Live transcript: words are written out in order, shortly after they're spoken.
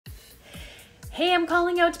Hey, I'm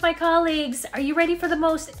calling out to my colleagues. Are you ready for the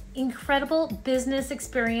most incredible business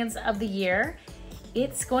experience of the year?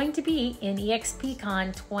 It's going to be in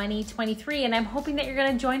EXPCON2023, and I'm hoping that you're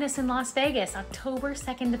going to join us in Las Vegas, October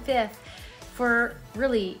 2nd to 5th, for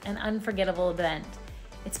really an unforgettable event.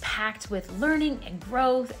 It's packed with learning and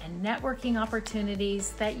growth and networking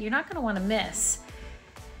opportunities that you're not going to want to miss.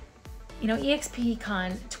 You know,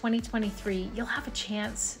 EXPCON 2023, you'll have a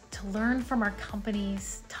chance to learn from our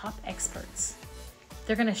company's top experts.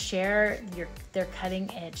 They're going to share their cutting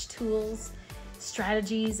edge tools,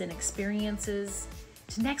 strategies, and experiences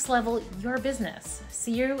to next level your business.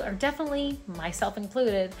 So you are definitely, myself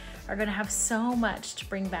included, are going to have so much to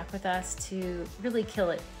bring back with us to really kill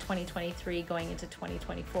it 2023 going into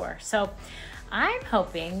 2024. So I'm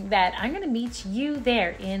hoping that I'm going to meet you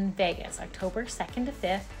there in Vegas, October 2nd to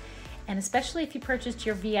 5th. And especially if you purchased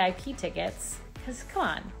your VIP tickets, because come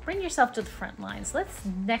on, bring yourself to the front lines. Let's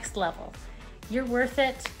next level. You're worth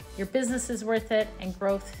it, your business is worth it, and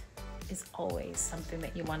growth is always something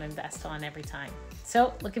that you want to invest on every time.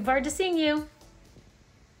 So looking forward to seeing you.